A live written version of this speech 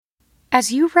As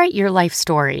you write your life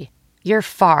story, you're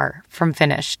far from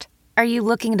finished. Are you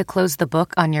looking to close the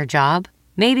book on your job?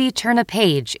 Maybe turn a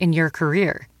page in your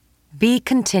career? Be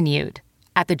continued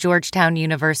at the Georgetown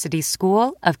University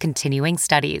School of Continuing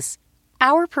Studies.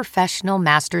 Our professional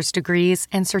master's degrees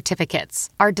and certificates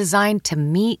are designed to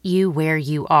meet you where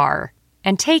you are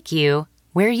and take you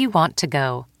where you want to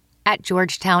go. At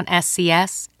Georgetown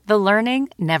SCS, the learning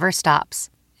never stops,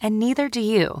 and neither do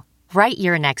you. Write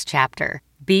your next chapter.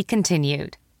 Be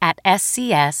continued at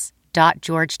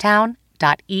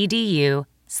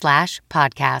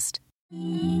scs.georgetown.edu/podcast.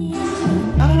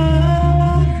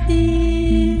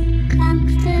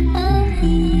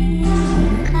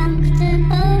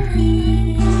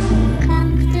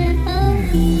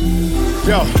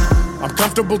 Yo, I'm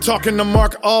comfortable talking to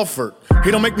Mark Alford. He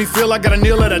don't make me feel like I gotta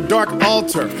kneel at a dark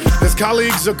altar. His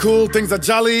colleagues are cool, things are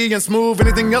jolly and smooth.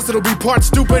 Anything else, it'll be part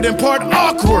stupid and part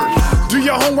awkward. Do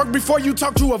your homework before you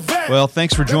talk to a vet. Well,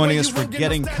 thanks for joining us for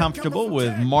Getting Comfortable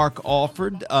with Mark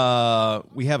Alford.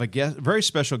 We have a very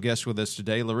special guest with us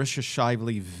today, Larissa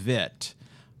Shively-Vitt,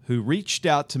 who reached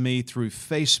out to me through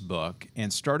Facebook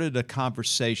and started a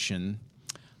conversation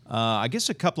I guess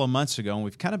a couple of months ago, and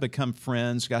we've kind of become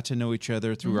friends, got to know each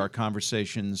other through our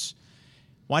conversations.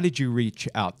 Why did you reach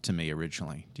out to me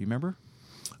originally? Do you remember?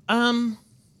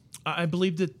 I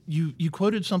believe that you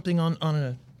quoted something on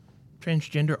a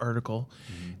transgender article,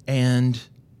 and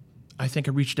I think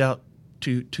I reached out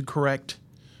to correct,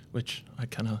 which I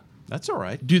kind of... That's all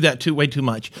right. Do that way too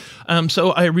much.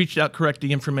 So I reached out, correct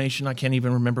the information. I can't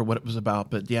even remember what it was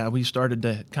about, but yeah, we started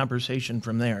the conversation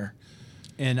from there.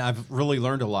 And I've really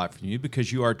learned a lot from you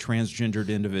because you are a transgendered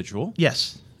individual.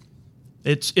 Yes.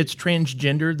 It's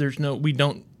transgender. We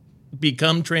don't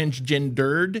become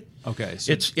transgendered. Okay.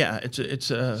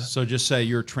 So so just say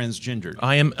you're transgendered.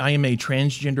 I am a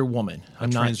transgender woman. I'm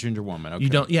not transgender woman. Okay.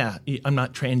 You don't I'm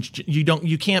not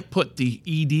you can't put the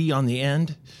ED on the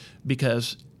end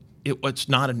because it's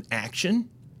not an action.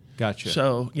 Gotcha.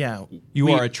 So, yeah.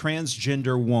 You are a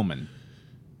transgender woman.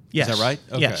 Yes. Is that right?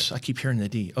 Okay. Yes. I keep hearing the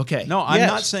D. Okay. No, I'm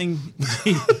not saying...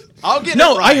 I'll get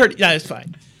No, it right. I heard... Yeah, it's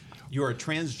fine. You're a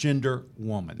transgender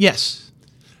woman. Yes.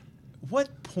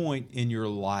 What point in your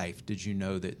life did you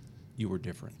know that you were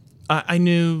different? I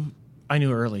knew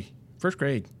early. First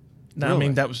grade. Really? I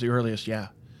mean, that was the earliest, yeah.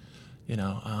 You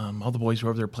know, all the boys were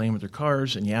over there playing with their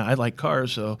cars, and yeah, I like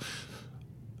cars, so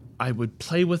I would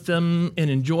play with them and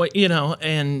enjoy,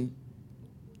 and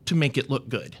to make it look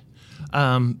good.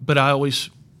 But I always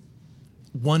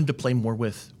wanted to play more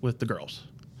with the girls.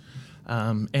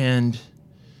 And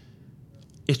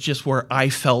it's just where I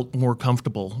felt more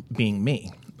comfortable being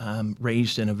me.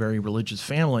 Raised in a very religious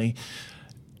family,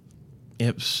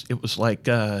 it was like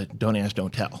don't ask,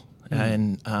 don't tell.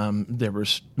 And there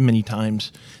was many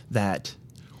times that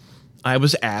I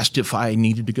was asked if I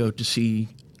needed to go to see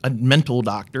a mental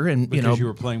doctor, and because you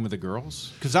were playing with the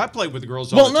girls. Because I played with the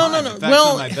girls all the time. No. In fact,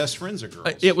 some of my best friends are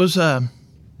girls. It was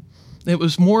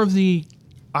more of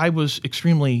I was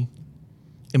extremely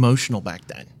emotional back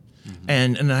then,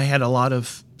 and I had a lot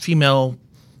of female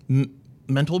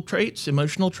mental traits,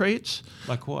 emotional traits.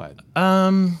 Like what?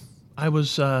 I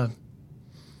was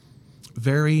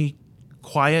very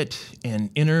quiet and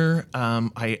inner.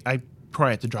 I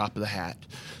cry at the drop of the hat.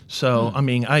 So I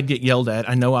mean, I'd get yelled at.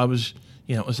 I know I was.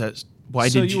 Was that why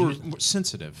so did you? So you were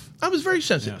sensitive. I was very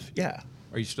sensitive. Yeah.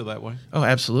 Are you still that way? Oh,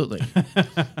 absolutely.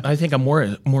 I think I'm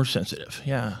more sensitive.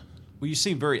 Yeah. Well, you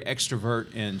seem very extrovert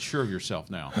and sure of yourself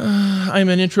now. I'm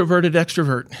an introverted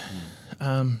extrovert.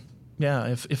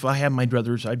 Yeah. If I had my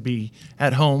druthers, I'd be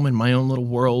at home in my own little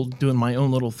world, doing my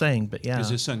own little thing. But yeah. Is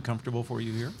this uncomfortable for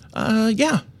you here?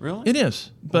 Yeah. Really? It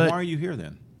is. Well, but why are you here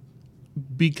then?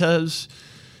 Because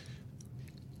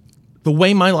the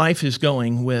way my life is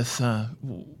going with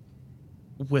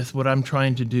what I'm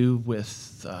trying to do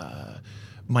with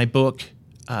my book,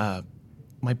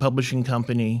 my publishing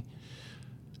company,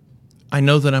 I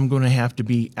know that I'm going to have to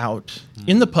be out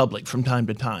in the public from time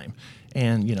to time.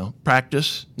 And,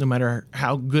 practice, no matter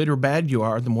how good or bad you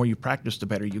are, the more you practice, the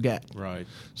better you get. Right.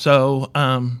 So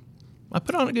I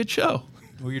put on a good show.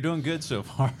 Well, you're doing good so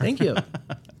far. Thank you.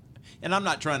 And I'm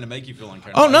not trying to make you feel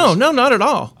uncomfortable. Oh, no, not at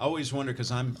all. I always wonder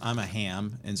because I'm a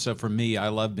ham, and so for me, I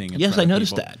love being in Yes, front I of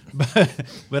noticed people. that.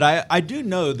 But I do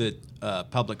know that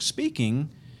public speaking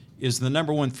is the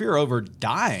number one fear over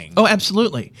dying. Oh,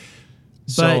 absolutely.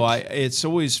 So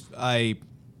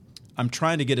I'm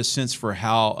trying to get a sense for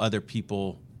how other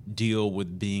people deal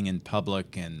with being in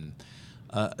public, and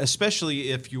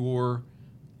especially if you're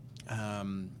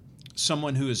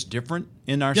someone who is different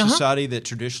in our society that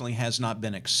traditionally has not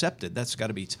been accepted. That's got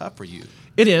to be tough for you.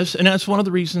 It is, and that's one of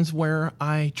the reasons where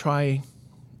I try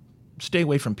stay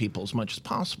away from people as much as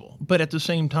possible. But at the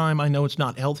same time, I know it's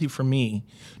not healthy for me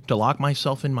to lock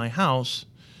myself in my house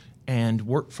and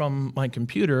work from my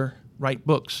computer, write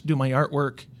books, do my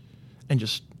artwork, and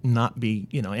just not be,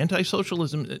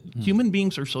 anti-socialism. Human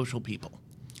beings are social people.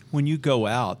 When you go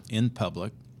out in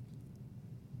public,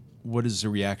 what is the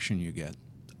reaction you get?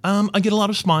 I get a lot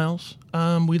of smiles.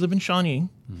 We live in Shawnee.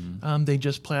 Mm-hmm. They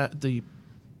just passed the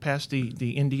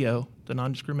NDO, the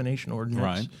non-discrimination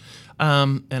ordinance.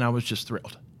 Right. And I was just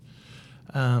thrilled.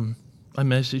 I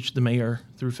messaged the mayor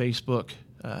through Facebook,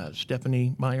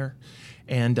 Stephanie Meyer,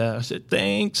 and I said,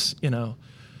 thanks,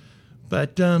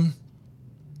 But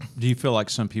do you feel like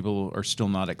some people are still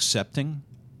not accepting?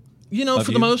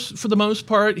 For the most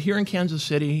part, here in Kansas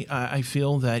City, I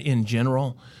feel that in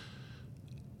general,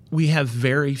 we have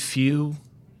very few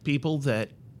people that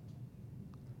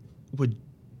would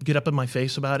get up in my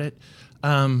face about it.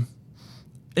 And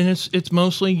it's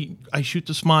mostly I shoot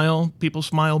the smile, people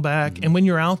smile back, and when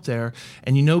you're out there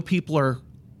and people are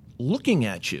looking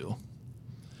at you,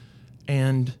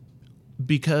 and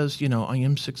because I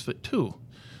am 6'2",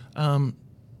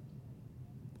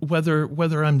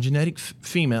 whether I'm genetic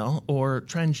female or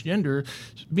transgender,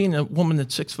 being a woman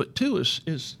that's 6'2"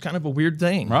 is kind of a weird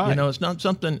thing. Right. It's not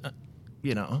something.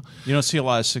 You don't see a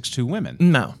lot of 6'2" women.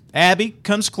 No. Abby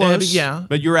comes close. Abby, yeah.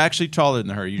 But you're actually taller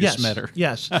than her. You just met her.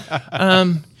 Yes.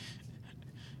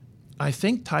 I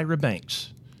think Tyra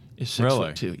Banks is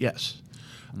 6'2". Yes.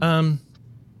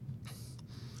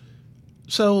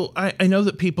 So I know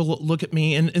that people look at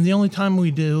me, and the only time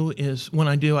we do is when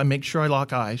I do, I make sure I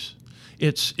lock eyes.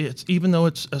 It's even though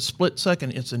it's a split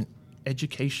second, it's an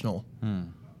educational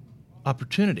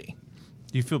opportunity.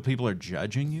 Do you feel people are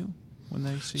judging you when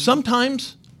they see you?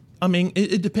 Sometimes. I mean,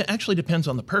 it actually depends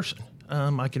on the person.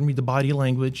 I can read the body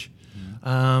language,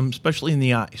 especially in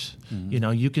the eyes.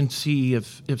 Mm-hmm. You can see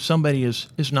if somebody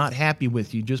is not happy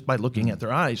with you just by looking at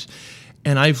their eyes.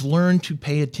 And I've learned to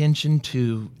pay attention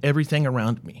to everything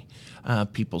around me.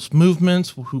 People's movements,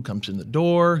 who comes in the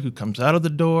door, who comes out of the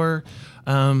door.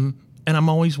 And I'm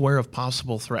always aware of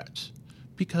possible threats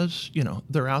because,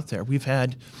 they're out there. We've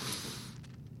had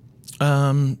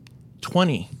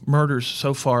 20 murders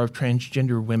so far of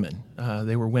transgender women.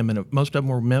 They were women. Most of them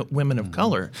were women of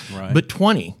color, right. But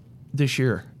 20 this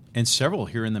year. And several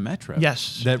here in the metro.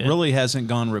 Yes. That really hasn't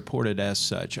gone reported as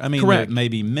such. I mean, correct. It may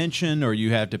be mentioned or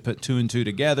you have to put two and two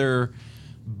together,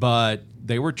 but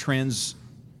they were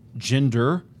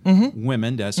transgender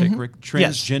women, did I say correct?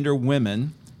 Transgender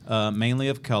women, mainly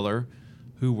of color,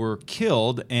 who were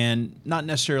killed, and not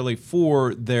necessarily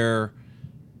for their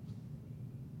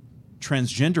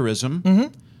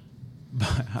transgenderism.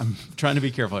 But I'm trying to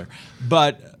be careful here.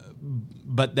 But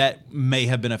that may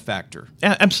have been a factor.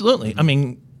 Absolutely. I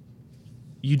mean,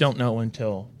 you don't know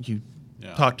until you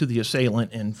talk to the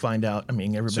assailant and find out. I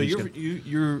mean, everybody's so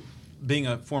you're being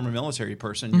a former military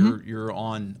person. You're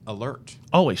on alert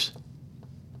always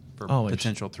for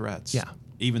potential threats. Yeah,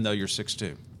 even though you're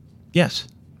 6'2". Yes.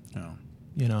 Oh.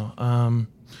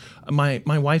 My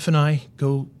wife and I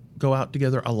go out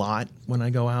together a lot. When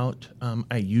I go out,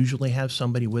 I usually have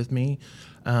somebody with me,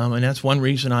 and that's one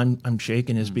reason I'm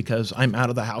shaken is because I'm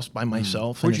out of the house by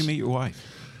myself. Where'd you meet your wife?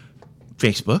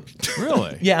 Facebook.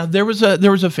 Really? Yeah, there was a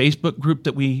Facebook group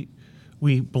that we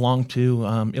belonged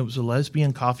to. It was a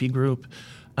lesbian coffee group.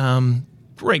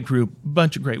 Great group,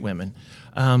 bunch of great women,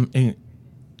 and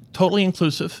totally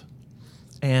inclusive.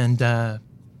 And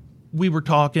we were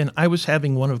talking. I was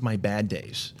having one of my bad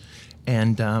days,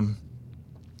 and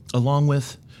along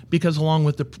with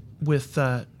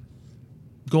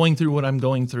going through what I'm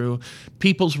going through,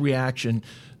 people's reaction,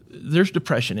 there's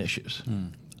depression issues.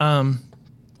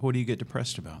 What do you get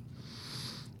depressed about?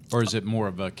 Or is it more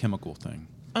of a chemical thing?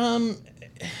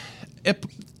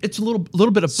 It's a little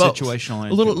bit of both. Situational.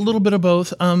 A little bit of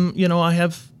both. I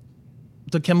have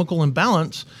the chemical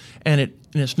imbalance, and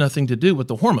it's nothing to do with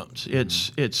the hormones.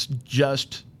 It's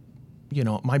just,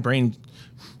 my brain.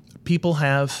 People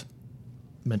have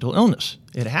mental illness.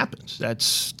 It happens.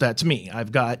 That's me.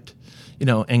 I've got,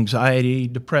 anxiety,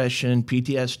 depression,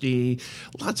 PTSD,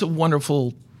 lots of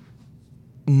wonderful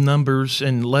numbers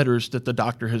and letters that the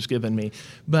doctor has given me.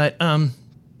 But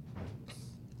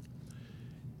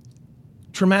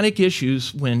traumatic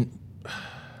issues when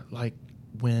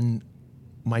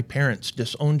my parents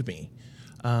disowned me.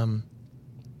 When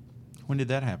did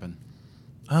that happen?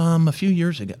 A few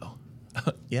years ago.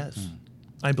 Yes.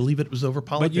 I believe it was over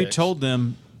politics. But you told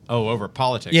them, over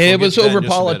politics. Yeah, we'll it was over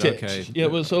politics. Okay. It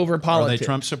was over politics. Are they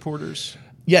Trump supporters?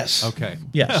 Yes. Okay.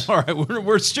 Yes. All right.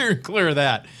 We're steering clear of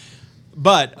that.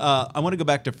 But I want to go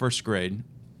back to first grade.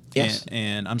 Yes.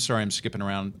 And I'm sorry, I'm skipping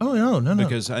around. Oh, no.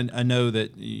 Because I know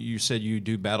that you said you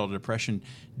do battle depression.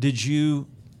 Did you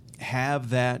have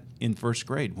that in first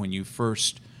grade when you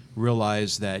first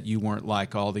realized that you weren't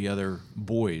like all the other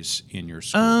boys in your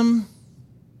school?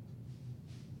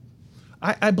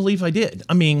 I believe I did.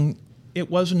 I mean, it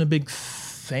wasn't a big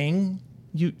thing.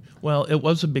 It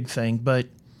was a big thing, but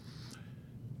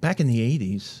back in the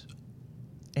 80s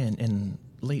and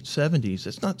late 70s,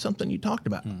 it's not something you talked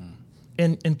about.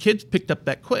 And kids picked up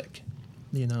that quick,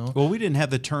 you know. Well, we didn't have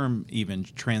the term even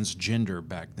transgender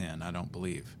back then, I don't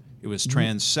believe. It was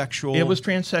transsexual. It was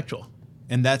transsexual.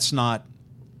 And that's not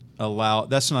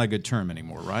a good term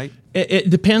anymore, right? It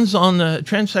depends on the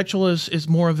transsexual is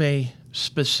more of a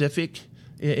specific.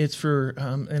 It's for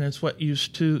and it's what they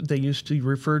used to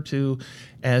refer to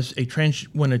as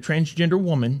when a transgender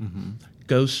woman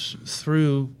goes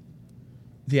through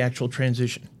the actual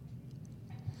transition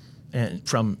and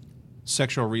from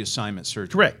sexual reassignment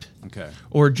surgery. Correct. Okay.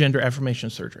 Or gender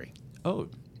affirmation surgery. Oh,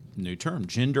 new term,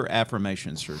 gender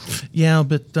affirmation surgery. Yeah,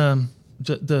 but the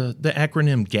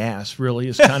acronym GAS really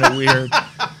is kind of weird.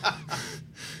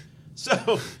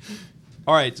 So,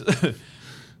 all right.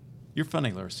 You're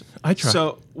funny, Larissa. I try.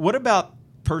 So, what about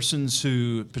persons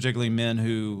particularly men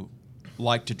who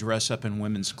like to dress up in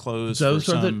women's clothes for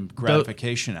some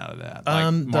gratification out of that,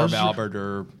 like Marv Albert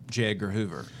or J. Edgar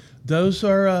Hoover? Those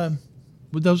are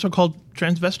called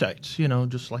transvestites, you know,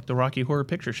 just like the Rocky Horror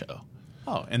Picture Show.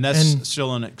 Oh, and that's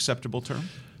still an acceptable term?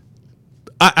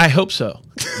 I hope so.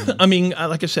 I mean,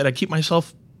 like I said, I keep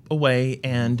myself away,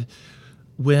 and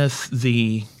with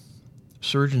the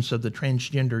surgence of the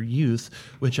transgender youth,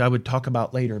 which I would talk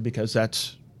about later because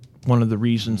that's one of the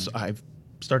reasons I've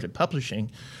started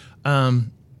publishing,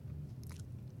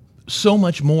 so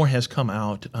much more has come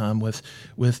out with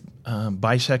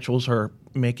bisexuals are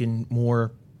making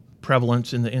more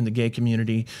prevalence in the gay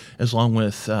community, as long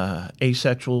with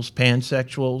asexuals,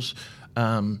 pansexuals,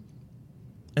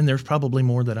 and there's probably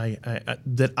more that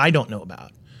I don't know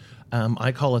about.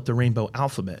 I call it the rainbow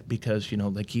alphabet because, you know,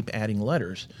 they keep adding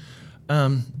letters.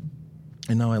 And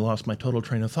now I lost my total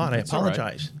train of thought. That's I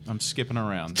apologize. Right. I'm skipping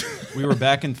around. We were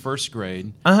back in first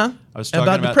grade. I was talking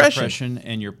about depression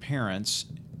and your parents,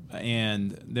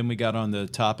 and then we got on the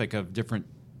topic of different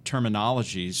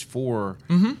terminologies for.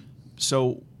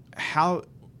 So how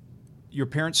your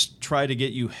parents tried to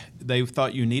get you? They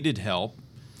thought you needed help,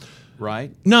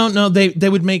 right? No. They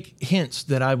would make hints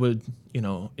that I would, you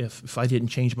know, if I didn't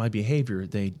change my behavior,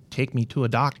 they'd take me to a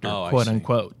doctor, quote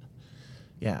unquote.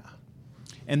 Yeah.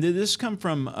 And did this come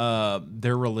from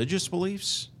their religious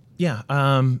beliefs? Yeah.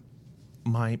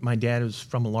 My dad is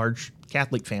from a large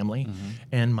Catholic family,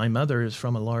 and my mother is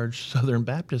from a large Southern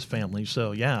Baptist family.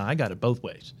 So yeah, I got it both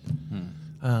ways.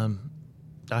 I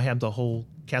have the whole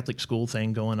Catholic school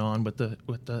thing going on with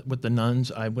the nuns.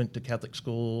 I went to Catholic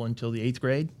school until the 8th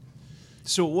grade.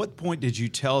 So at what point did you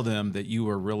tell them that you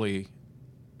were really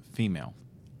female?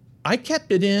 I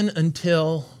kept it in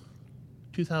until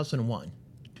 2001.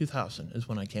 2000 is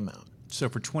when I came out. So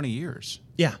for 20 years.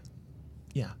 Yeah.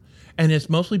 And it's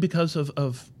mostly because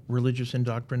of religious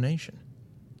indoctrination.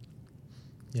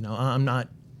 You know, I'm not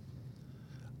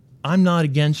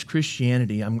against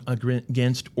Christianity. I'm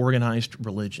against organized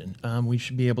religion. We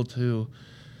should be able to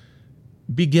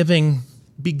be given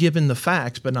the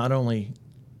facts, but not only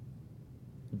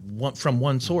from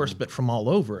one source, but from all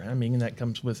over. I mean, that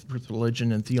comes with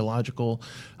religion and theological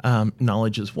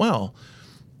knowledge as well.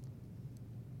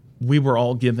 We were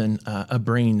all given a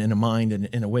brain and a mind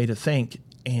and a way to think,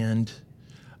 and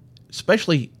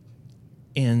especially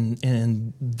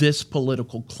in this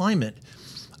political climate,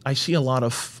 I see a lot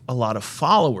of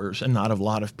followers and not a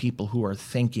lot of people who are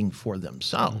thinking for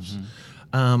themselves.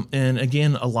 And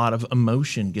again, a lot of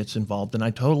emotion gets involved, and I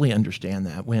totally understand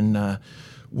that. When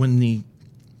the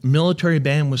military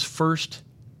ban was first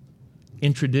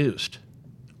introduced,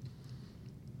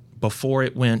 before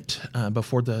it went,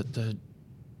 before the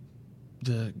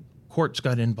courts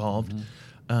got involved,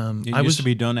 It used to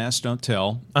be don't ask, don't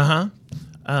tell.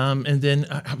 And then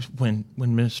when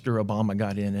Mr. Obama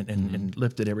got in and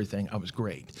lifted everything, I was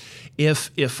great.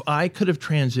 If I could have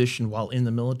transitioned while in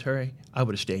the military, I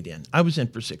would have stayed in. I was in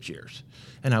for 6 years,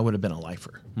 and I would have been a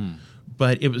lifer.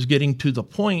 But it was getting to the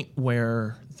point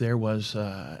where it was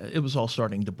all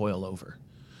starting to boil over.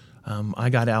 I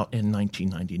got out in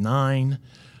 1999,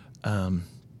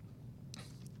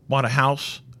 bought a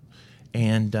house,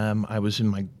 and I was in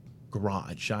my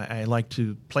garage. I like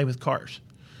to play with cars.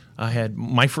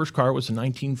 My first car was a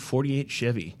 1948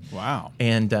 Chevy. Wow.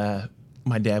 And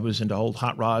my dad was into old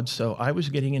hot rods, so I was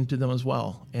getting into them as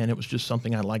well. And it was just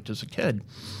something I liked as a kid.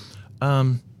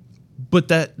 But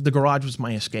the garage was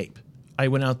my escape. I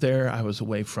went out there. I was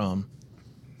away from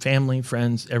family,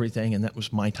 friends, everything, and that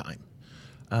was my time.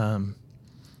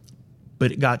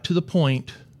 But it got to the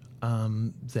point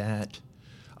that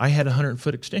I had a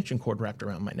 100-foot extension cord wrapped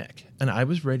around my neck, and I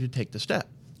was ready to take the step.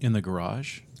 In the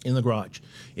garage? In the garage.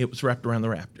 It was wrapped around the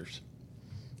Raptors.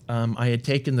 I had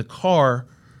taken the car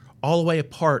all the way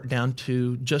apart down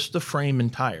to just the frame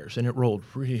and tires, and it rolled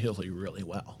really, really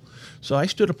well. So I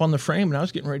stood up on the frame, and I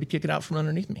was getting ready to kick it out from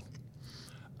underneath me.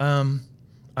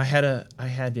 I had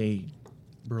a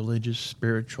religious,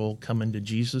 spiritual, coming to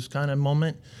Jesus kind of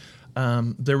moment.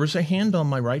 There was a hand on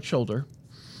my right shoulder.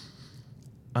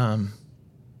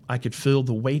 I could feel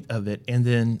the weight of it, and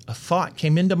then a thought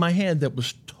came into my head that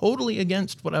was totally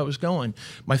against what I was going.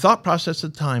 My thought process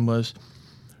at the time was,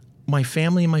 my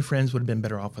family and my friends would have been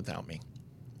better off without me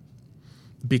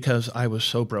because I was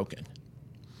so broken.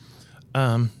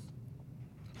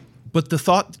 But the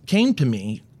thought came to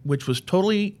me, which was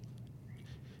totally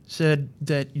said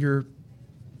that your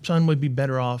son would be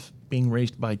better off being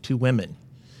raised by two women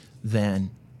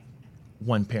than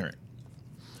one parent.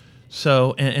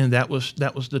 So, and that was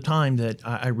the time that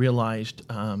I realized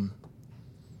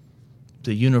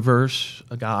the universe,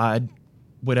 a God,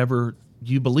 whatever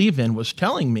you believe in, was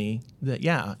telling me that,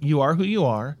 yeah, you are who you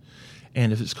are,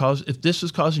 and if this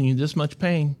is causing you this much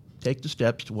pain, take the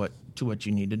steps to what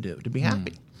you need to do to be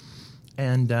happy.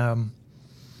 And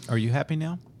are you happy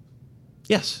now?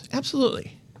 Yes,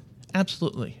 absolutely.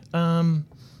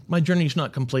 My journey's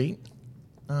not complete.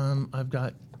 I've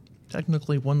got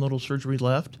technically one little surgery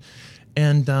left,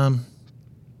 and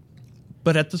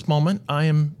but at this moment, I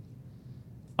am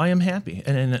happy,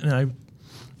 and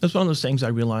that's one of those things I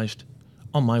realized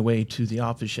on my way to the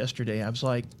office yesterday. I was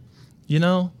like,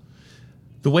 the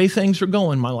way things are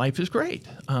going, my life is great.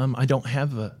 I don't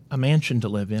have a mansion to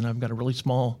live in. I've got a really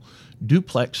small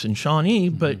duplex in Shawnee,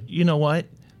 but you know what?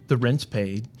 The rent's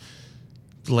paid,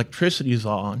 the electricity is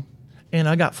on, and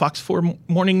I got Fox 4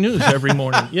 Morning News every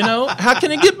morning. How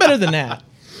can it get better than that?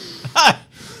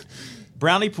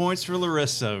 Brownie points for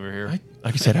Larissa over here.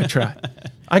 Like I said, I try.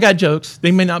 I got jokes.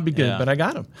 They may not be good, but I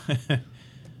got them.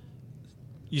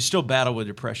 You still battle with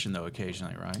depression, though,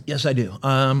 occasionally, right? Yes, I do.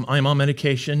 I'm on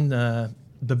medication. The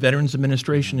Veterans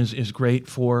Administration is great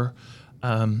for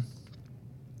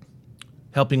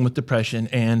helping with depression,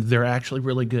 and they're actually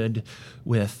really good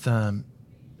with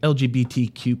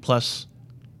LGBTQ plus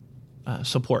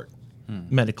support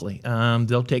medically.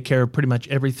 They'll take care of pretty much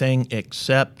everything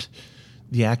except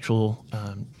the actual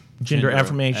gender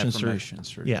affirmation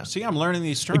surgery. Yeah. See, I'm learning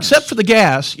these terms. Except for the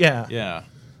gas, yeah. Yeah.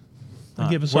 Where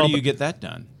do you get that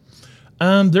done?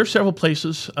 There's several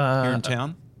places. Here in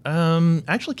town?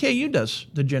 Actually, KU does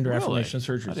the gender affirmation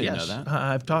surgeries. I didn't know that.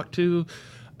 I've talked to...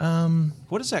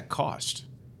 what does that cost?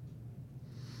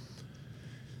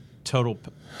 Total.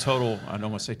 I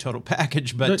don't want to say total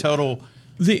package, but total.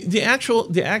 The actual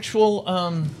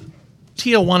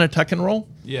Tijuana tuck and roll.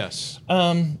 Yes.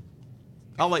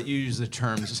 I'll let you use the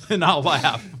terms, and I'll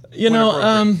laugh.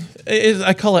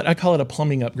 I call it a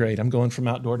plumbing upgrade. I'm going from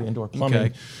outdoor to indoor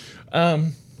plumbing.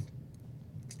 Okay.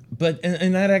 But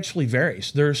that actually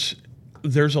varies. There's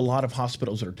a lot of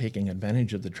hospitals that are taking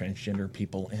advantage of the transgender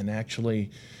people and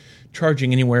actually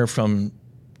charging anywhere from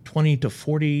 $20,000 to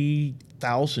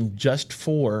 $40,000 just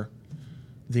for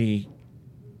the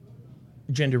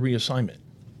gender reassignment,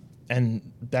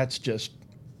 and that's just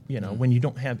when you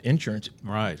don't have insurance.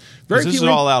 Right. This is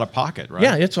all out of pocket, right?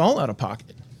 Yeah, it's all out of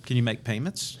pocket. Can you make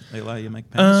payments? They allow you to make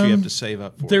payments. Or you have to save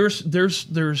up for it.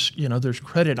 There's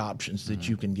credit options that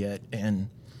you can get, and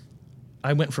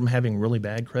I went from having really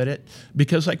bad credit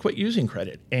because I quit using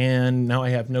credit, and now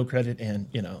I have no credit, and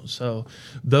so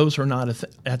those are not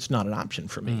that's not an option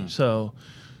for me. So,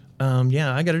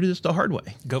 I got to do this the hard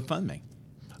way. GoFundMe.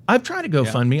 I've tried to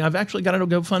GoFundMe. I've actually got a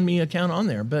GoFundMe account on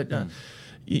there, but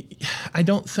I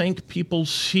don't think people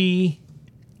see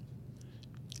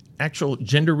actual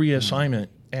gender reassignment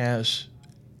as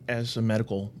a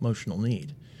medical emotional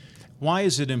need. Why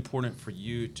is it important for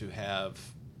you to have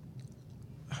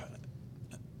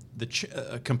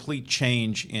a complete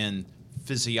change in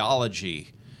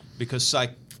physiology? Because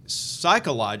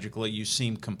psychologically you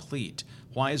seem complete.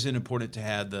 Why is it important to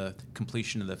have the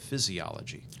completion of the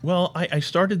physiology? Well, I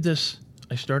started this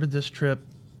trip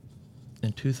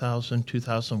in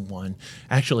 2001.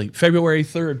 Actually, February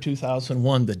 3rd,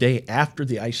 2001, the day after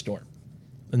the ice storm.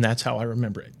 And that's how I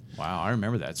remember it. Wow, I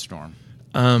remember that storm.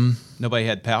 Nobody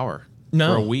had power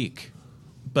for a week.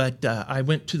 But I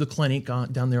went to the clinic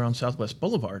down there on Southwest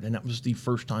Boulevard, and that was the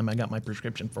first time I got my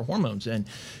prescription for hormones. And,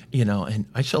 and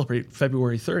I celebrate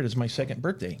February 3rd as my second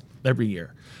birthday every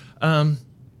year.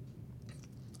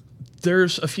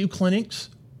 There's a few clinics,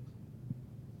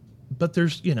 but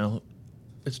there's,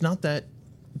 it's not that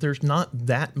there's not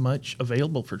that much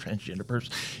available for transgender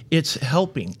persons. It's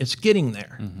helping. It's getting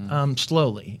there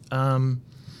slowly.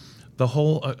 The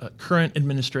whole current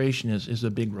administration is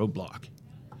a big roadblock.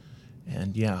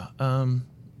 And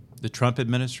the Trump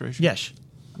administration? Yes.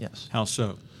 How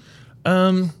so?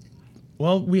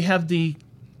 Well, we have the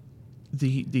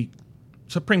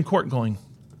Supreme Court going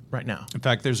right now. In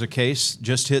fact, there's a case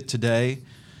just hit today.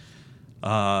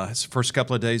 It's the first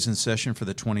couple of days in session for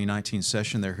the 2019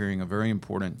 session. They're hearing a very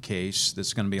important case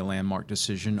that's going to be a landmark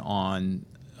decision on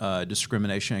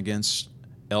discrimination against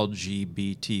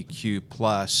LGBTQ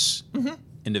plus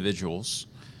individuals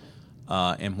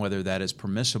and whether that is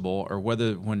permissible, or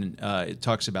whether when it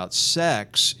talks about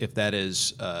sex, if that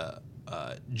is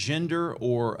gender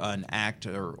or an act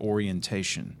or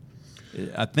orientation.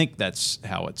 I think that's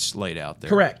how it's laid out there.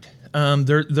 Correct.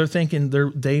 They're thinking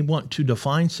they want to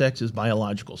define sex as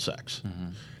biological sex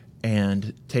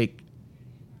and take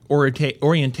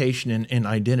orientation and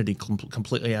identity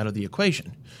completely out of the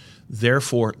equation,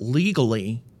 therefore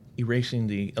legally erasing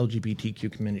the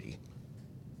LGBTQ community,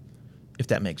 if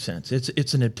that makes sense.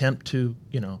 It's an attempt to,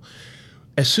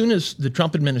 as soon as the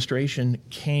Trump administration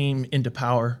came into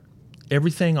power,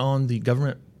 everything on the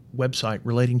government website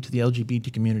relating to the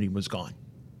LGBT community was gone.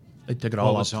 They took it all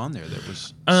off. What was on there that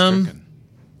was stricken?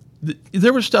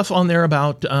 There was stuff on there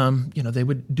about, they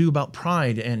would do about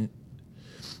pride, and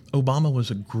Obama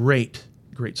was a great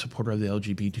supporter of the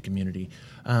LGBT community.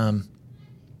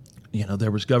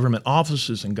 There was government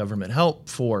offices and government help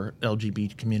for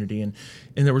LGBT community, and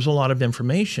there was a lot of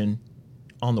information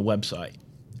on the website.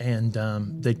 And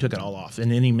they took it all off.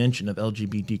 And any mention of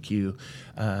LGBTQ,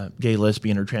 gay,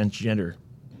 lesbian, or transgender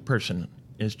person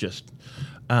is just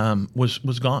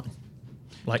was gone,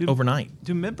 overnight.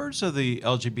 Do members of the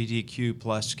LGBTQ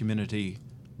plus community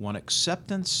want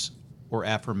acceptance or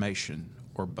affirmation,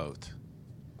 or both,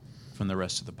 from the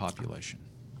rest of the population?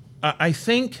 I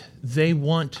think they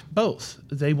want both.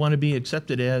 They want to be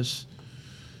accepted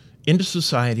into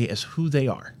society as who they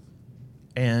are.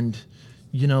 And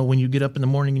when you get up in the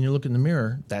morning and you look in the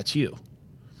mirror, that's you.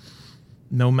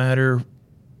 No matter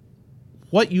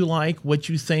what you like, what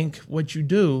you think, what you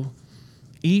do,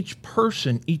 each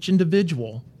person, each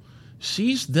individual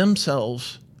sees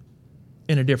themselves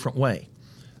in a different way.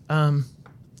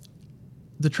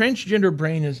 The transgender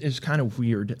brain is kind of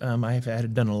weird. I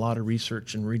have done a lot of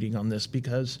research and reading on this,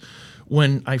 because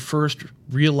when I first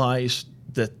realized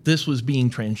that this was being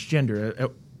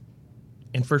transgender,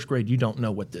 in first grade, you don't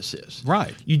know what this is.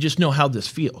 Right. You just know how this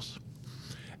feels.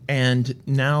 And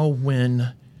now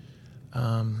when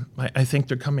I think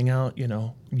they're coming out,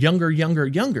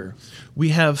 younger, we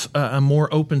have a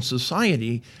more open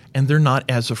society, and they're not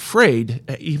as afraid,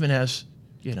 even as,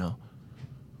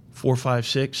 4, 5,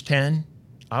 6, 10.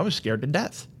 I was scared to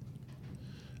death.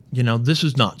 This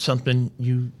is not something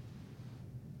you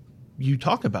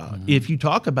talk about. Mm-hmm. If you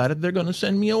talk about it, they're going to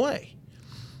send me away.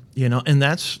 And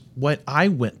that's what I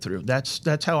went through.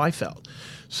 That's how I felt.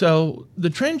 So the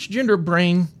transgender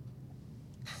brain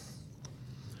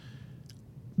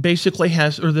basically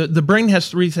has, or the brain has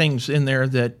three things in there: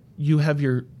 that you have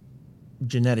your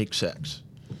genetic sex,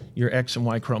 your X and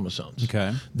Y chromosomes.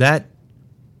 Okay. That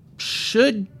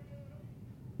should,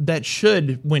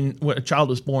 when a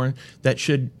child is born, that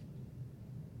should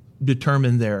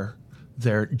determine their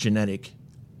genetic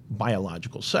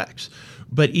biological sex.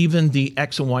 But even the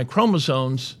X and Y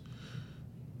chromosomes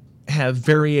have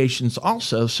variations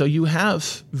also. So you have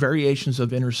variations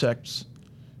of intersect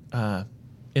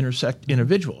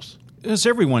individuals. Because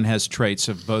everyone has traits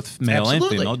of both male Absolutely.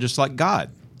 and female, just like God.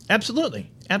 Absolutely.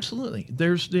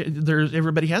 There's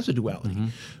everybody has a duality. Mm-hmm.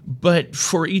 But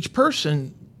for each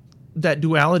person, that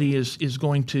duality is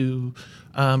going to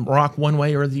rock one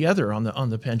way or the other on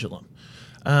the pendulum.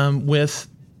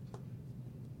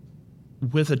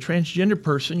 With a transgender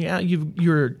person,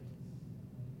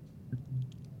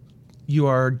 you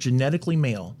are genetically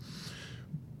male,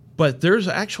 but there's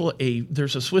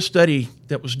a Swiss study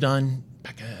that was done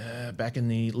back in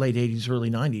the late 80s, early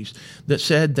 90s, that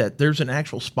said that there's an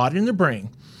actual spot in the brain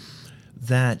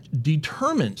that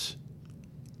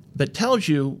tells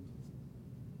you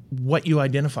what you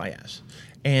identify as,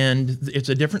 and it's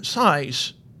a different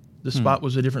size. The spot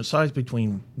was a different size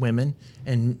between women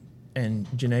and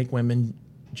genetic women,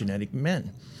 genetic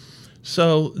men.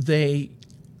 So they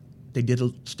did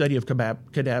a study of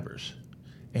cadavers,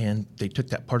 and they took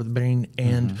that part of the brain,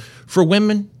 and for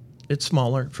women, it's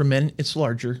smaller. For men, it's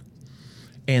larger.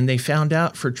 And they found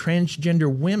out for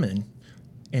transgender women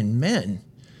and men,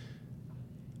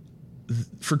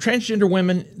 For transgender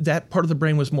women, that part of the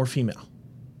brain was more female.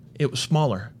 It was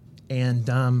smaller.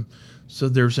 And so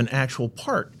there's an actual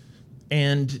part.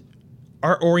 And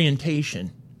our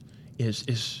orientation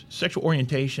is sexual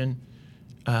orientation,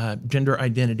 gender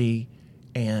identity,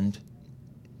 and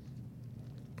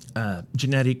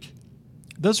genetic.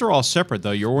 Those are all separate,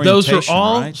 though. Your orientation, those are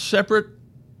all right? separate.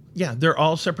 Yeah, they're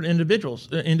all separate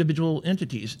individuals, individual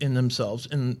entities in themselves,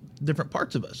 in different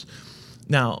parts of us.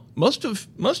 Now, most of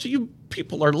you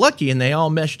people are lucky, and they all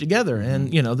mesh together.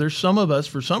 And there's some of us,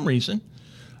 for some reason,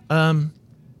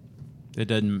 it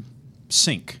doesn't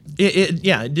sync. It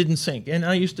didn't sync. And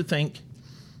I used to think,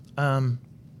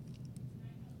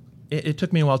 it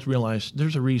took me a while to realize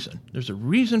there's a reason. There's a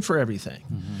reason for everything.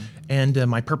 And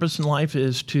my purpose in life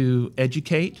is to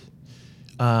educate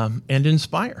and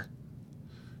inspire.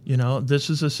 This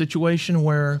is a situation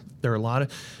where there are a lot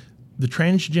of the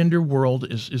transgender world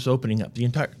is opening up. The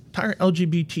entire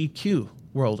LGBTQ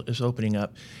world is opening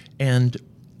up. And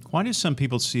why do some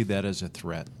people see that as a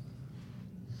threat?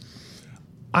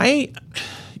 I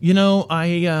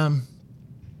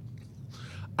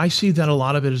see that a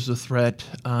lot of it is a threat.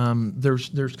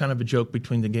 There's kind of a joke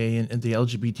between the gay and the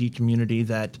LGBT community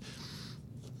that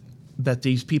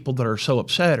these people that are so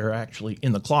upset are actually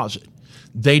in the closet.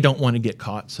 They don't want to get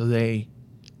caught, so they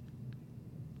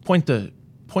point the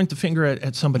finger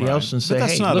at somebody else and say,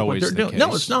 that's "Hey, not look always what they're the doing." No,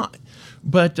 case. it's not.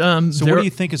 But so, what do you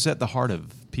think is at the heart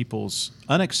of people's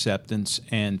unacceptance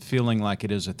and feeling like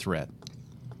it is a threat?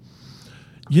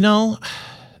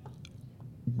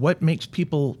 What makes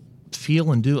people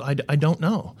feel and do, I don't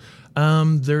know.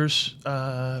 There's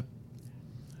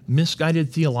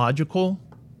misguided theological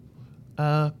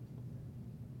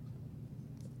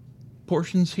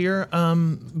portions here,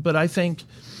 but I think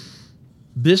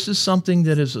this is something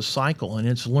that is a cycle, and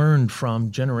it's learned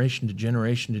from generation to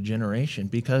generation to generation,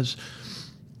 because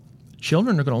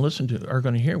children are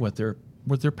going to hear what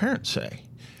their parents say,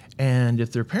 and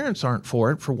if their parents aren't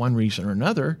for it for one reason or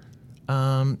another,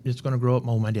 it's going to grow up.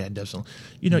 Oh, my dad doesn't.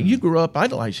 You grew up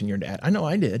idolizing your dad. I know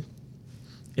I did.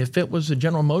 If it was a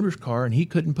General Motors car and he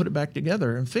couldn't put it back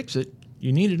together and fix it,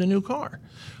 you needed a new car.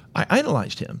 I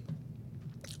idolized him.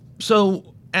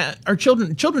 So our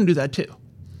children do that too.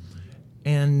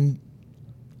 And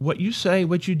what you say,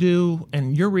 what you do,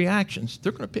 and your reactions,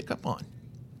 they're going to pick up on.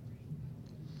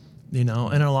 And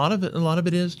a lot of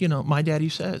it is, my daddy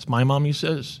says, my mommy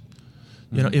says.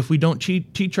 If we don't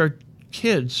teach our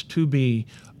kids to be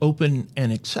open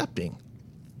and accepting,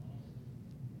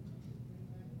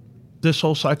 this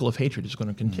whole cycle of hatred is going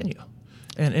to continue.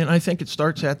 And I think it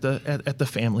starts at the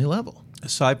family level.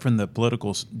 Aside from the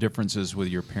political differences with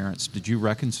your parents, did you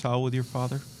reconcile with your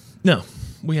father? No,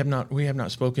 we have not. We have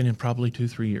not spoken in probably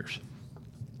 2-3 years.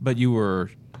 But you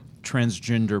were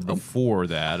transgender before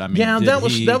that. I mean, yeah, that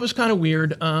was kind of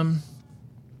weird.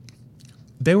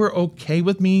 They were okay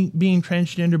with me being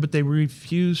transgender, but they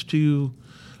refused to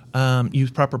use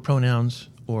proper pronouns,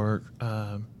 or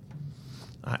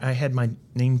I had my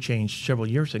name changed several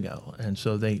years ago, and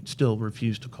so they still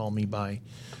refuse to call me by,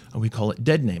 we call it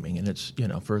dead naming, and it's,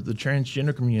 for the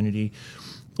transgender community,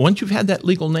 once you've had that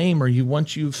legal name, or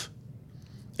once you've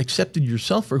accepted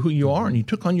yourself for who you are and you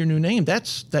took on your new name,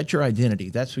 that's your identity.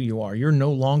 That's who you are. You're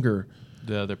no longer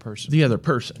the other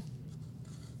person.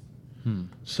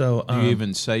 So, do you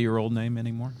even say your old name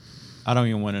anymore? I don't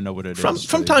even want to know what it is.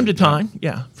 From time to time,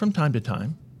 yeah, from time to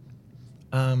time.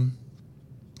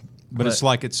 But it's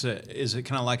like is it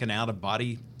kind of like an out of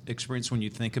body experience when you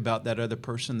think about that other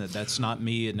person, that's not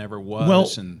me, it never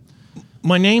was? Well,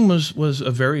 my name was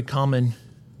a very common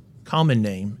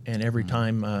name, and every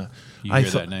time you hear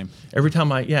that name, every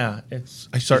time I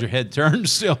start, your head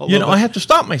turns still. I have to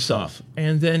stop myself,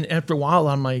 and then after a while,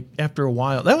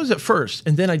 that was at first,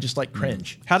 and then I just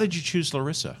cringe. How did you choose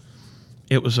Larissa?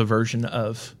 It was a version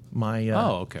of my.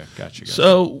 Okay, gotcha.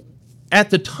 So at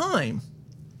the time,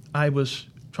 I was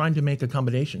trying to make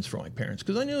accommodations for my parents,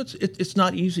 because I knew it's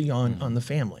not easy on the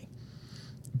family,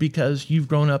 because you've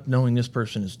grown up knowing this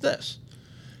person is this,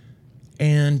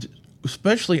 and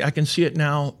especially I can see it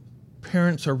now.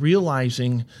 Parents are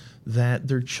realizing that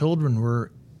their children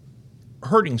were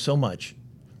hurting so much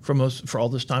for all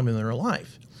this time in their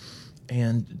life.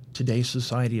 And today's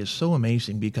society is so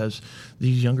amazing, because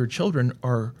these younger children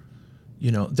are,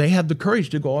 they have the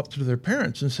courage to go up to their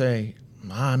parents and say,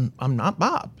 I'm not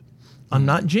Bob. I'm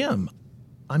not Jim.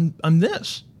 I'm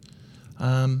this.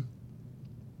 And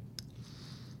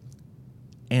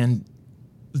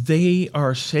they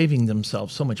are saving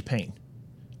themselves so much pain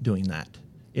doing that.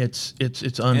 It's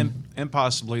and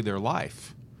possibly their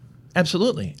life.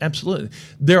 Absolutely, absolutely.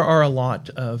 There are a lot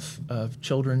of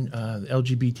children,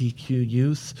 LGBTQ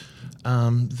youth,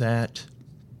 that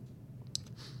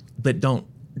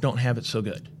don't have it so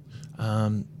good.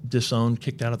 Disowned,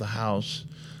 kicked out of the house.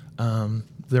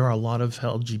 There are a lot of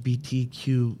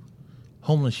LGBTQ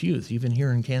homeless youth, even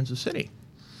here in Kansas City.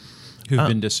 Who've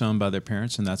been disowned by their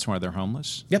parents, and that's why they're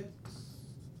homeless? Yep.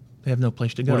 They have no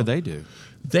place to go. What do they do?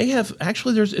 They have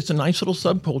actually. It's a nice little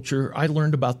subculture. I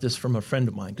learned about this from a friend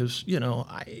of mine because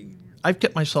I've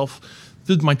kept myself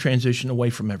through my transition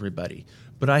away from everybody.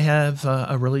 But I have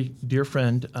a really dear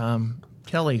friend,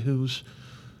 Kelly, who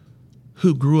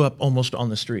grew up almost on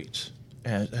the streets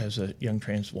as a young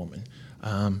trans woman.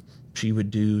 She would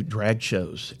do drag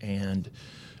shows and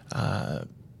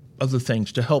other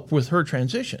things to help with her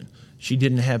transition. She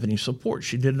didn't have any support.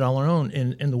 She did it on her own,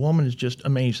 and the woman is just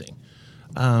amazing.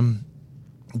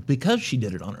 Because she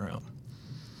did it on her own.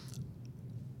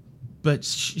 But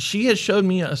she has showed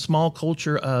me a small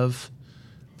culture of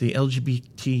the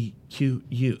LGBTQ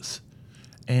youth.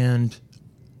 And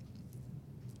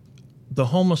the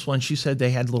homeless ones, she said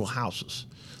they had little houses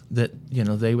that,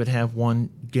 they would have one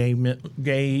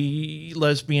gay,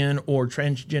 lesbian, or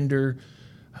transgender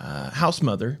house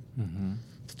mother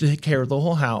to take care of the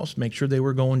whole house, make sure they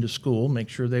were going to school, make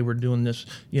sure they were doing this,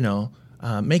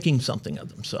 making something of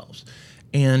themselves.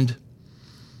 And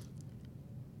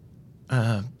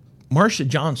Marsha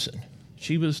Johnson,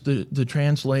 she was the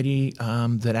trans lady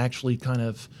that actually kind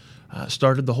of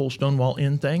started the whole Stonewall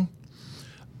Inn thing.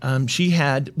 She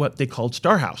had what they called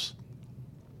Star House,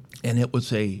 and it was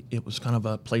kind of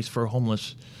a place for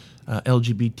homeless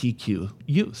LGBTQ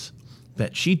youth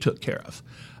that she took care of.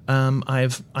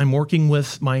 I'm working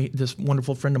with this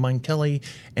wonderful friend of mine, Kelly,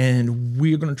 and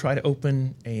we're going to try to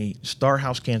open a Star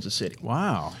House Kansas City.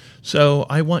 Wow. So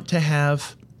I want to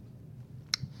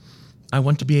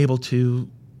be able to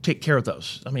take care of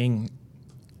those. I mean,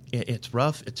 it's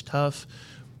rough, it's tough,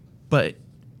 but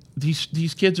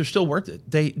these kids are still worth it.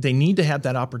 They need to have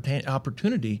that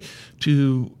opportunity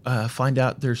to find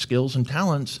out their skills and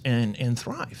talents and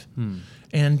thrive.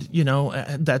 And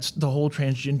that's the whole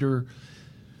transgender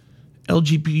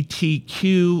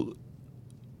LGBTQ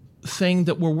thing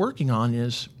that we're working on.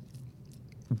 Is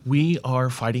we are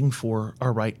fighting for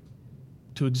our right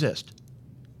to exist.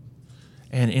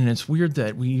 And it's weird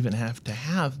that we even have to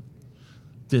have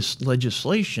this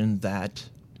legislation that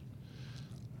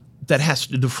has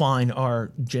to define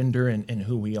our gender and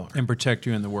who we are. And protect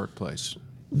you in the workplace.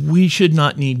 We should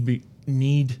not need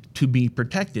to be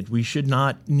protected. We should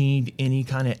not need any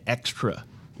kind of extra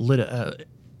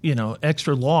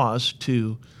laws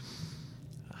to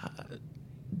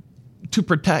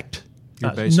protect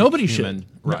your basic nobody human should.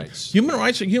 rights. Human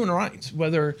rights are human rights.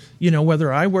 Whether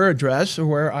I wear a dress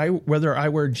or whether I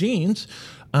wear jeans,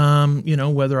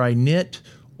 whether I knit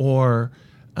or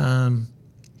I'm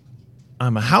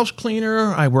a house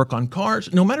cleaner, I work on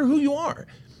cars. No matter who you are,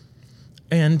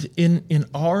 and in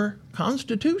our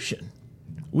Constitution,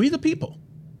 we the people,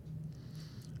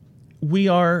 we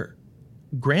are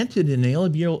granted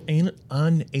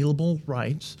unalienable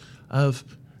rights of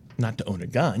not to own a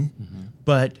gun,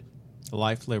 but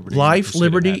life,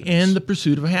 liberty, and the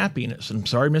pursuit of happiness. And I'm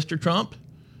sorry, Mr. Trump,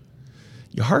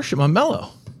 you're harsh and I'm mellow.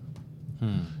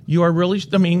 You are really.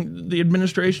 I mean, the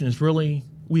administration is really.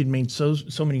 We had made so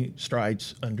many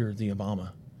strides under the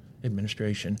Obama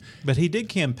administration. But he did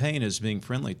campaign as being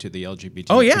friendly to the LGBT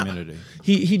community.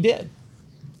 He did.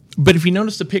 But if you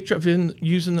notice the picture of him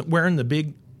wearing the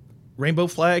big rainbow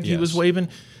flag he was waving,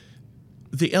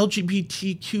 the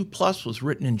LGBTQ plus was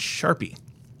written in Sharpie.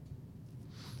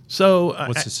 So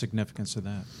what's the significance of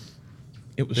that?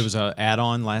 It was an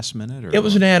add-on last minute? Or it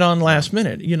was an add-on last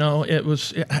minute. It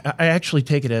was. I actually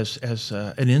take it as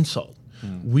an insult.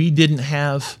 We didn't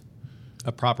have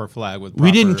a proper flag with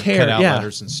we didn't care, cutout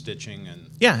letters and stitching.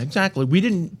 Yeah, exactly. We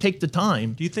didn't take the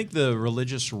time. Do you think the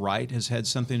religious right has had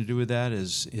something to do with that?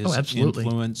 His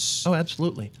influence? Oh,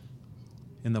 absolutely.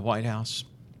 In the White House?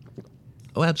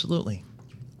 Oh, absolutely.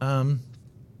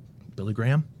 Billy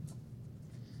Graham.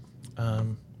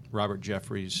 Robert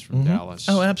Jeffries from Dallas.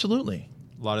 Oh, absolutely.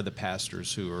 A lot of the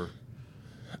pastors who are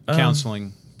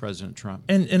counseling President Trump.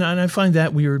 And I find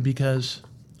that weird because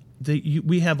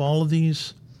we have all of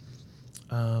these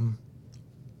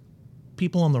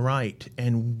people on the right,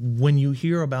 and when you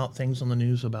hear about things on the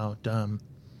news about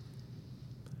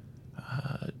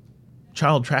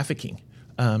child trafficking,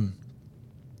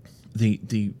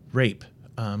 the rape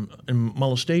and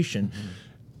molestation,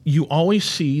 you always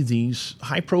see these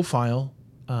high-profile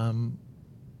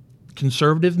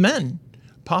conservative men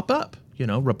pop up.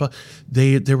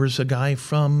 There was a guy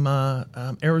from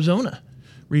Arizona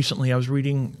recently. I was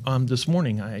reading this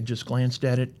morning. I just glanced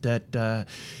at it that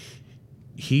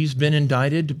he's been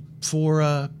indicted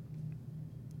for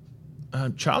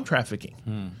child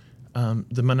trafficking,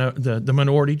 the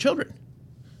minority children.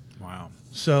 Wow.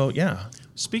 So, yeah.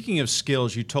 Speaking of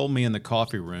skills, you told me in the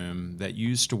coffee room that you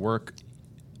used to work,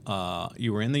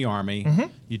 you were in the Army,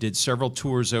 you did several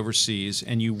tours overseas,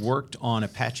 and you worked on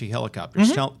Apache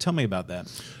helicopters. Tell me about that.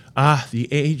 The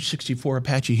AH-64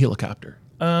 Apache helicopter.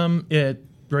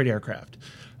 Great aircraft.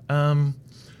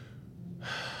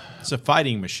 It's a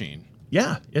fighting machine.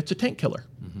 Yeah, it's a tank killer.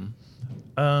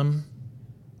 I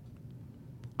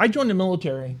joined the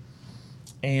military,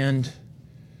 and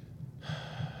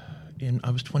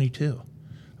I was 22.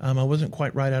 I wasn't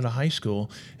quite right out of high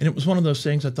school, and it was one of those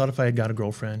things. I thought if I had got a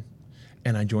girlfriend,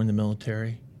 and I joined the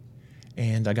military,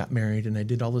 and I got married, and I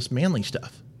did all this manly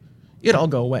stuff, it'd all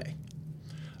go away.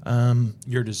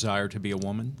 Your desire to be a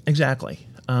woman? Exactly,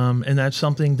 and that's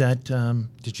something that.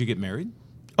 Did you get married?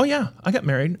 Oh yeah, I got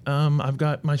married.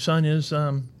 My son is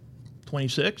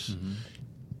 26.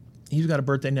 He's got a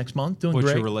birthday next month. Doing What's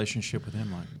great. your relationship with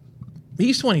him like?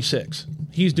 He's 26.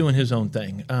 He's doing his own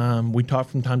thing. We talk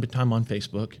from time to time on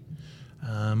Facebook.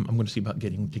 I'm going to see about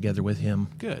getting together with him.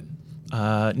 Good.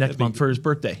 Next month for his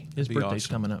birthday. His birthday's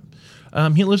awesome. coming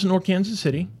up. He lives in North Kansas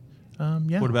City.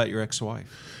 Yeah. What about your ex-wife?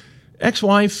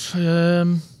 Ex-wife,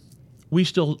 we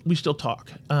still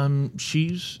talk.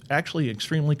 She's actually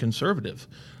extremely conservative.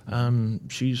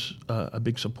 She's a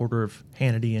big supporter of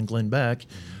Hannity and Glenn Beck.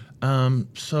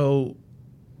 So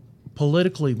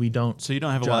politically, we don't. So you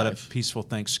don't have jive. a lot of peaceful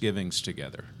Thanksgivings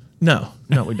together? No,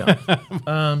 we don't.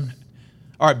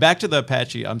 All right, back to the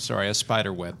Apache. I'm sorry, a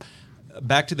spider web.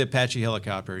 Back to the Apache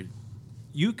helicopter.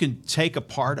 You can take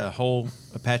apart a whole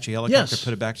Apache helicopter, Yes.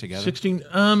 put it back together? 16.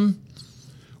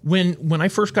 When I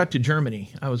first got to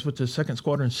Germany, I was with the 2nd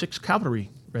Squadron 6th Cavalry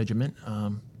Regiment,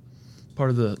 part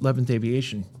of the 11th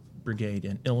Aviation Brigade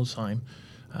in Illesheim,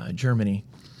 Germany.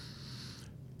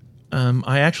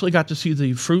 I actually got to see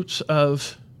the fruits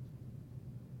of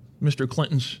Mr.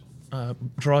 Clinton's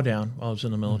drawdown while I was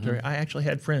in the military. I actually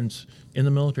had friends in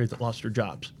the military that lost their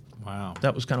jobs. Wow.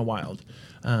 That was kind of wild.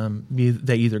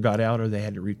 They either got out or they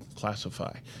had to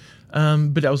reclassify.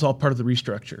 But that was all part of the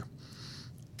restructure.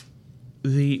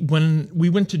 When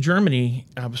we went to Germany,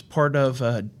 I was part of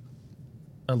a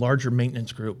larger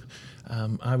maintenance group.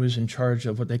 I was in charge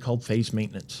of what they called phase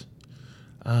maintenance.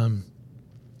 And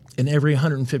every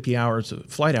 150 hours of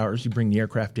flight hours, you bring the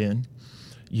aircraft in,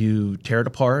 you tear it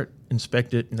apart,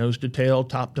 inspect it nose to tail,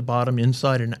 top to bottom,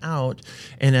 inside and out,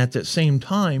 and at that same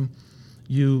time,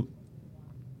 you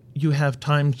have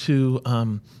time to.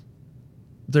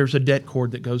 There's a det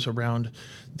cord that goes around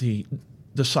the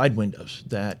side windows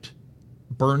that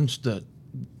burns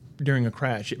during a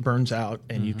crash. It burns out,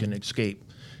 and you can escape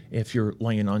if you're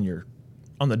laying on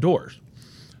the doors.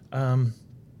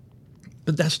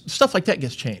 But stuff like that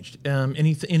gets changed.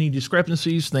 Any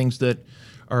discrepancies, things that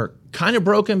are kind of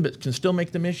broken but can still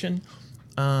make the mission,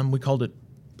 we called it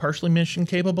partially mission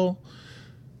capable.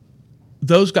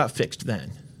 Those got fixed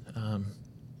then.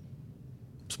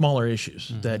 Smaller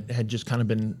issues that had just kind of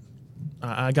been.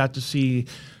 I got to see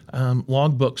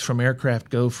logbooks from aircraft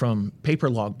go from paper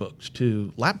logbooks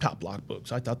to laptop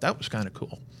logbooks. I thought that was kind of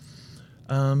cool.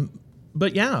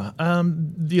 But yeah,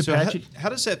 the Apache. So how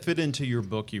does that fit into your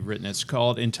book you've written? It's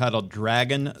entitled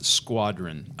Dragon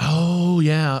Squadron. Oh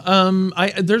yeah,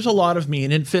 there's a lot of me,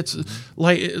 and it fits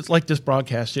it's like this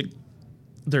broadcast.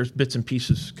 There's bits and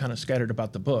pieces kind of scattered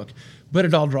about the book, but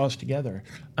it all draws together.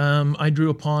 I drew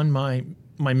upon my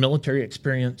military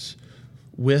experience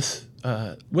with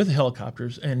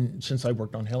helicopters, and since I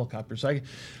worked on helicopters, I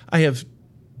have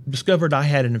discovered I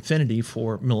had an affinity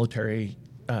for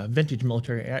vintage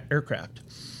military aircraft.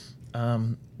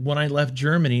 When I left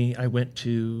Germany, I went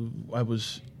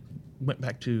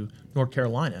back to North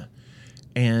Carolina,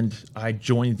 and I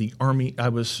joined the Army.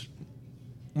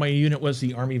 My unit was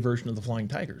the Army version of the Flying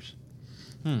Tigers.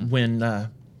 When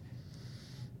back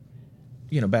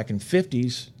in the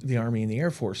 50s, the Army and the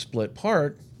Air Force split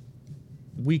apart,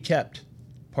 we kept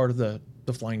part of the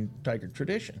Flying Tiger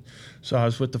tradition. So I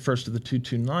was with the 1st of the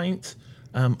 229th.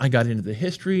 I got into the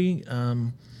history,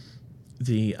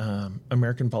 the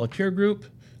American Volunteer Group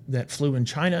that flew in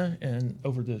China and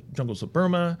over the jungles of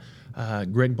Burma.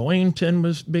 Greg Boyington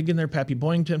was big in there, Pappy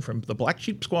Boyington from the Black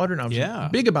Sheep Squadron. I was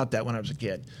big about that when I was a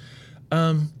kid.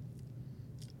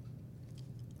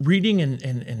 Reading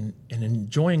and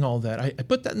enjoying all that, I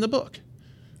put that in the book.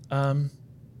 And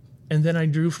then I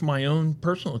drew from my own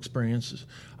personal experiences.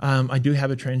 I do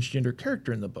have a transgender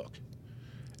character in the book.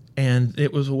 And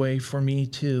it was a way for me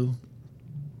to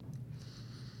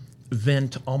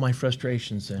vent all my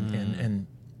frustrations and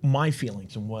my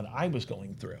feelings and what I was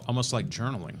going through. Almost like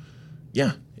journaling.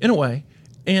 Yeah, in a way.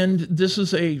 And this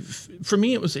is for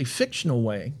me, it was a fictional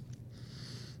way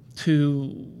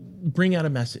to bring out a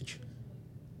message.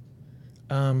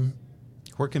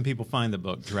 Where can people find the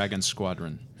book, Dragon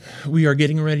Squadron? We are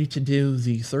getting ready to do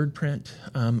the third print.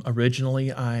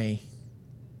 Originally, I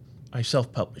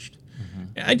self-published.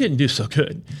 I didn't do so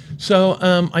good. So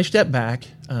I stepped back.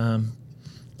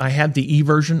 I have the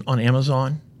e-version on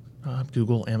Amazon,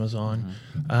 Google, Amazon.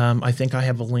 I think I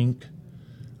have a link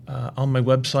on my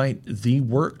website,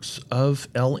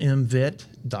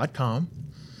 theworksoflmvit.com.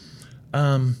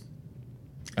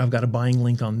 I've got a buying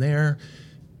link on there.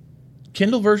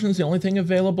 Kindle version is the only thing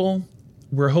available.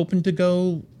 We're hoping to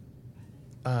go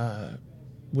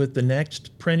with the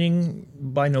next printing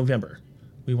by November.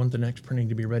 We want the next printing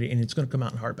to be ready, and it's going to come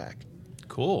out in hardback.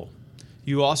 Cool.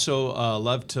 You also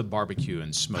love to barbecue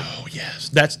and smoke. Oh, yes.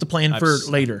 That's the plan for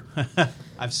later.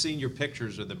 I've seen your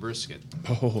pictures of the brisket.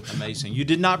 Oh. Amazing. You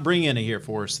did not bring any here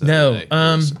for us, though, No. today.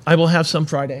 I will have some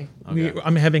Friday. Okay.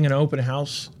 I'm having an open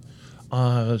house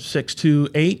 6 to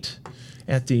 8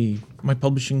 at my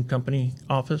publishing company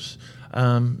office.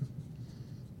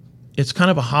 It's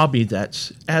kind of a hobby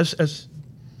that's, as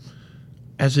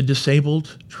a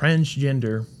disabled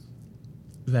transgender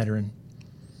veteran,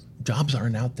 jobs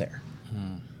aren't out there.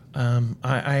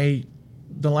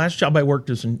 The last time I worked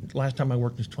is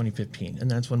 2015, and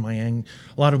that's when a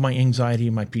lot of my anxiety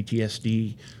and my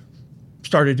PTSD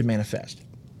started to manifest.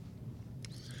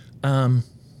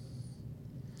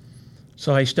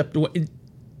 So I stepped away.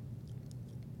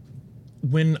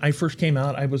 When I first came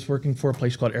out, I was working for a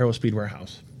place called Aerospeed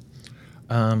Warehouse.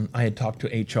 I had talked to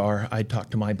HR. I had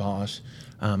talked to my boss.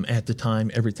 At the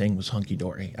time, everything was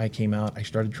hunky-dory. I came out. I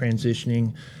started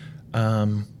transitioning.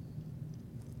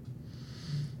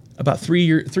 About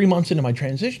 3 months into my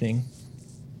transitioning,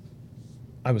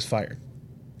 I was fired.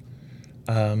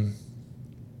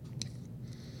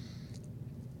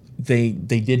 They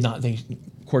did not.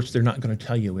 Of course, they're not going to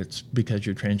tell you it's because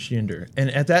you're transgender.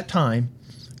 And at that time,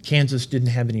 Kansas didn't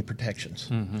have any protections.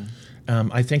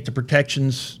 I think the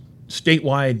protections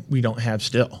statewide we don't have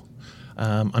still.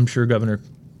 I'm sure Governor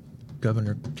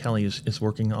Kelly is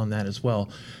working on that as well.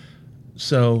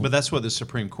 So, but that's what the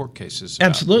Supreme Court case is about.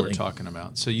 Absolutely. We're talking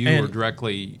about. So you were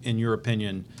directly, in your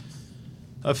opinion,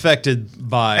 affected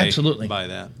by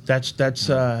that. That's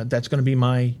going to be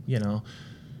my, Well,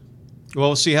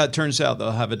 we'll see how it turns out.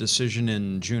 They'll have a decision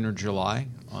in June or July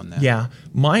on that. Yeah.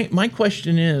 My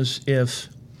question is, if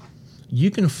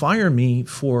you can fire me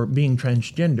for being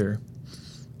transgender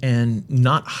and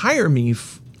not hire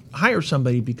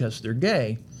somebody because they're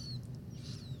gay,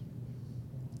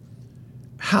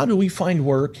 how do we find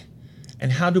work,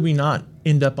 and how do we not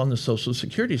end up on the Social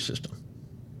Security system?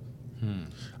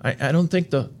 I don't think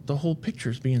the whole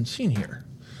picture is being seen here.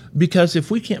 Because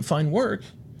if we can't find work,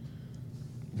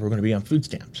 we're going to be on food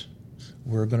stamps.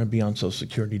 We're going to be on Social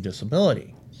Security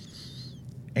disability.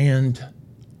 And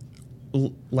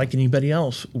like anybody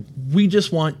else, we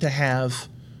just want to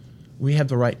we have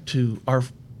the right to our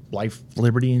life,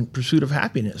 liberty, and pursuit of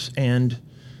happiness. And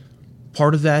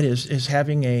part of that is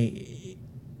having a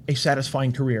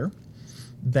satisfying career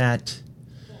that,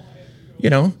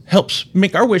 helps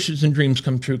make our wishes and dreams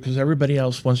come true, because everybody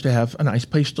else wants to have a nice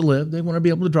place to live. They want to be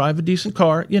able to drive a decent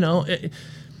car.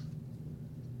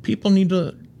 People need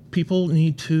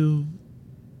to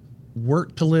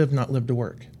work to live, not live to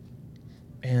work.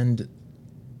 And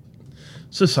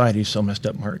society's so messed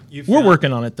up, Mark. We're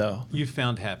working on it, though. You've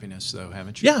found happiness, though,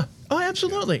 haven't you? Yeah. Oh,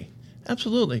 absolutely.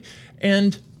 Absolutely.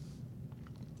 And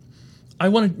I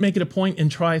want to make it a point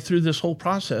and try through this whole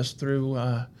process, through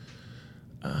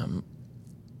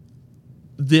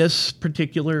this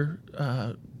particular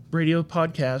radio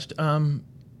podcast,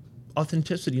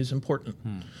 authenticity is important.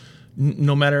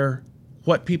 No matter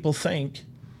what people think,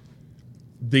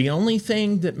 the only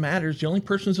thing that matters, the only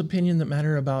person's opinion that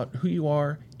matters about who you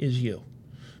are is you.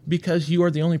 Because you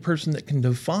are the only person that can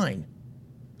define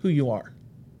who you are.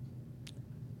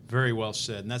 Very well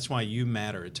said, and that's why you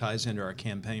matter. It ties into our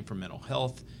campaign for mental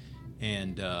health.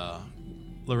 And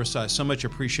Larissa, I so much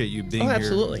appreciate you being here.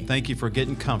 Absolutely. Thank you for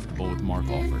getting comfortable with Mark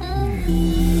Alford.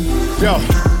 Yo,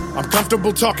 I'm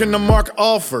comfortable talking to Mark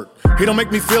Alford. He don't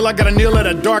make me feel I gotta kneel at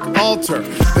a dark altar.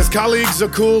 His colleagues are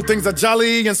cool, things are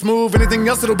jolly and smooth. Anything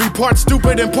else it'll be part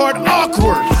stupid and part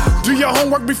awkward. Do your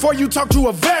homework before you talk to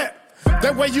a vet.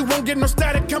 That way you won't get no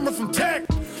static coming from tech.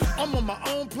 I'm on my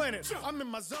own planet. I'm in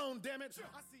my zone, damn it.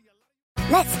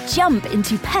 Let's jump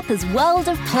into Peppa's world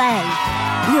of play.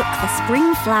 Look for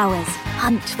spring flowers,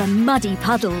 hunt for muddy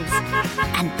puddles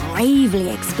and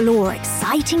bravely explore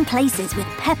exciting places with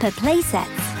Peppa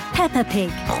playsets. Peppa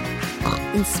Pig,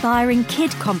 inspiring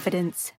kid confidence.